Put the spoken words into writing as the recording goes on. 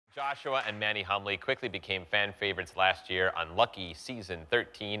Joshua and Manny Humlie quickly became fan favorites last year on Lucky Season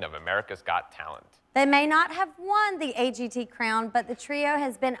 13 of America's Got Talent. They may not have won the AGT crown, but the trio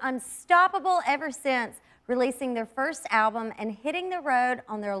has been unstoppable ever since, releasing their first album and hitting the road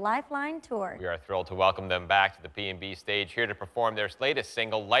on their Lifeline tour. We are thrilled to welcome them back to the P&B stage, here to perform their latest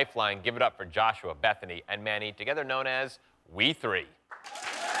single, Lifeline. Give it up for Joshua, Bethany, and Manny, together known as We Three.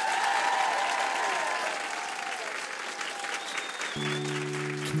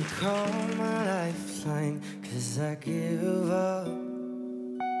 Can you call my lifeline, 'cause I give up.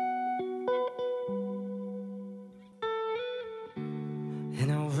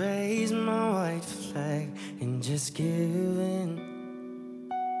 And I'll raise my white flag and just give in.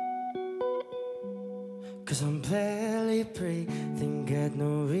 'Cause I'm barely breathing, got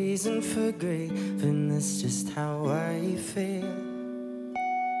no reason for grieving, that's just how I feel.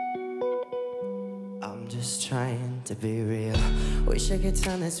 I'm just trying to be real. Wish I could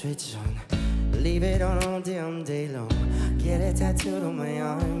turn this switch on, leave it on all damn day long. Get it tattooed on my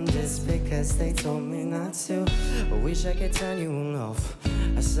arm just because they told me not to. I wish I could turn you off,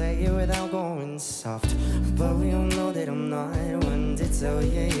 I say it without going soft, but we all know that I'm not one to tell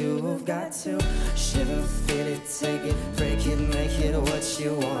you you've got to. Shiver, feel it, take it, break it, make it what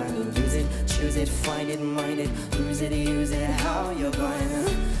you want. Lose it, choose it, find it, mind it, lose it, use it, how you're going.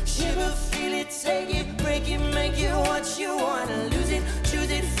 Shiver, feel it, take it, break it, make it what you want. Lose it,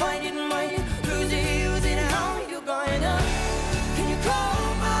 choose it, find it, mind it, lose it, use it, how you're going. Can you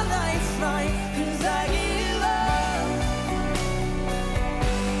call my lifeline, 'cause I give up.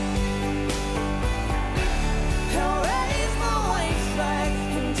 I'll raise my white flag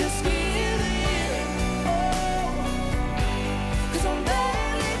and just give in. Oh, 'cause I'm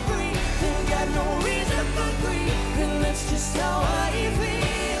barely breathing, got no reason for grief, and that's just how I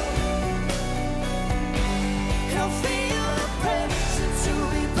feel. And I feel the pressure to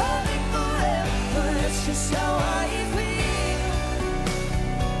be perfect forever, that's just how I feel.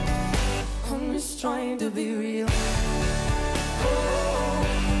 I'm just trying to be real.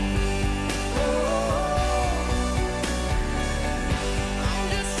 I'm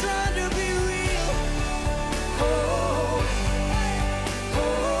just trying to be real.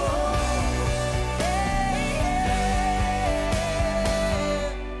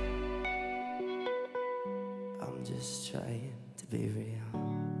 I'm just trying to be real.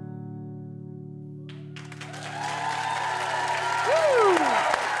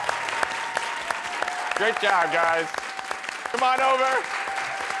 Great job, guys. Come on over.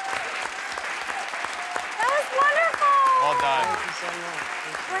 That was wonderful. All done.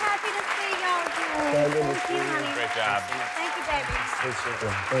 We're happy to see y'all again. Thank you, honey. Great job. Thank you,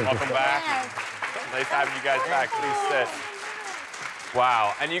 baby. Welcome back. Yes. Nice having you guys back. Please sit.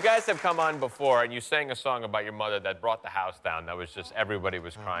 Wow. And you guys have come on before, and you sang a song about your mother that brought the house down. That was just, everybody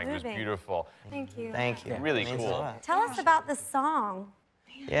was crying. It was Moving. beautiful. Thank you. Thank you. Really It means a cool. lot. Tell us about the song.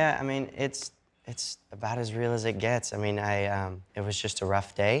 Yeah, I mean, it's about as real as it gets. I mean, it was just a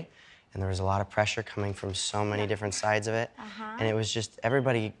rough day, and there was a lot of pressure coming from so many different sides of it. And it was just,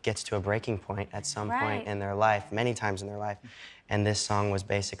 everybody gets to a breaking point at some point in their life, many times in their life. And this song was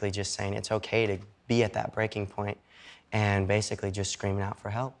basically just saying it's okay to be at that breaking point and basically just screaming out for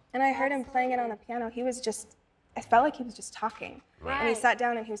help. And I heard him playing it on the piano. He was just, I felt like he was just talking. Right. And he sat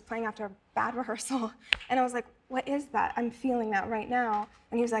down and he was playing after a bad rehearsal. And I was like, what is that? I'm feeling that right now.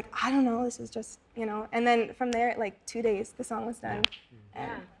 And he was like, I don't know, this is just, you know. And then from there, like 2 days, the song was done. And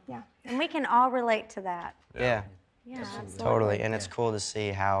yeah. And we can all relate to that. Yeah, Yeah, absolutely. totally. And it's cool to see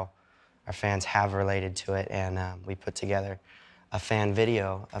how our fans have related to it. And we put together a fan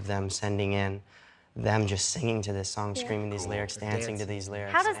video of them sending in them just singing to this song, screaming these lyrics, dancing to these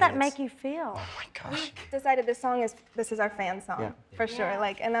lyrics. How does and that it's- make you feel? Oh my gosh. Decided this is our fan song, for sure.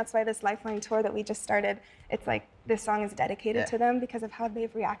 Like, and that's why this Lifeline tour that we just started, it's like, this song is dedicated to them because of how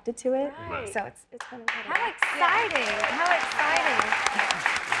they've reacted to it. Right. So it's been incredible. How exciting! How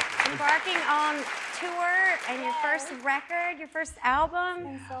exciting! Embarking on tour and your first record, your first album.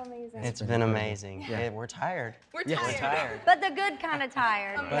 It's so amazing. It's been amazing. Yeah, we're tired. We're We're tired. tired. But the good kind of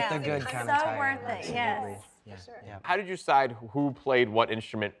tired. But the good kind of So tired. worth it, Absolutely. yes. Yeah. Yeah. How did you decide who played what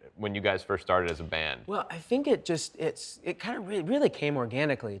instrument when you guys first started as a band? Well, I think it kind of really came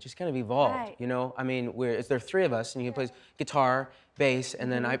organically. It just kind of evolved, Right. you know? I mean, there are three of us, and you can play guitar, bass,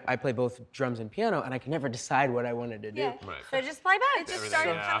 and then I play both drums and piano, and I could never decide what I wanted to do. Yeah. Right. So just play It both. just Everything,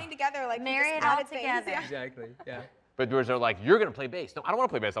 started yeah. coming together, like we Marry just it all added things, together. yeah. Exactly, yeah. But yours are like, you're gonna play bass. No, I don't wanna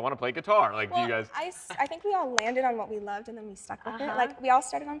play bass, I wanna play guitar. Like, Well, you guys. I think we all landed on what we loved and then we stuck with it. Uh-huh. Like, we all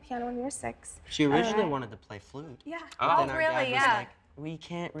started on piano when we were 6. She originally wanted to play flute. Yeah. Oh. Then our really? dad was Yeah. like, we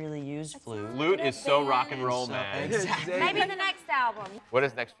can't really use flute. Flute is so rock and roll, man. Exactly. Maybe the next album. What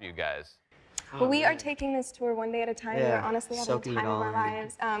is next for you guys? But we are taking this tour one day at a time. Yeah, We're honestly having the soaking it time of all our in.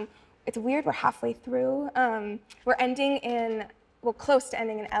 lives. It's weird, we're halfway through. We're ending in, well, close to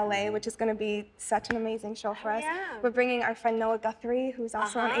ending in LA, which is going to be such an amazing show for us. Yeah. We're bringing our friend Noah Guthrie, who's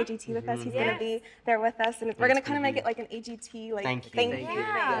also on AGT with us. He's going to be there with us, and we're going to kind of make it like an AGT, like, Thank you. thank Thank you. you.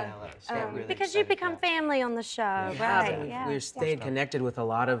 Yeah. Really Because you excited become for that. family on the show, Yeah, right? but Yeah. we've stayed connected with a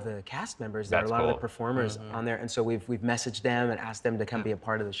lot of the cast members. There are a That's lot of cool. the performers on there, and so we've messaged them and asked them to come be a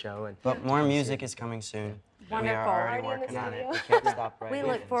part of the show. And But more music is coming soon. We Wonderful. are already Already in the working on it. studio. We can't stop right We now,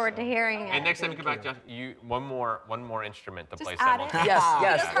 look forward to so. hearing And it. next time you come back, Josh, one more instrument to play add it. simultaneously.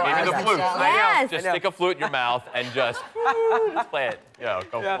 yes. Maybe the flute. Yes. Just stick a flute in your mouth and just play it. Go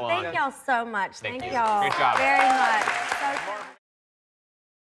full on. Thank y'all so much. Thank Thank you. y'all Great job. very much. So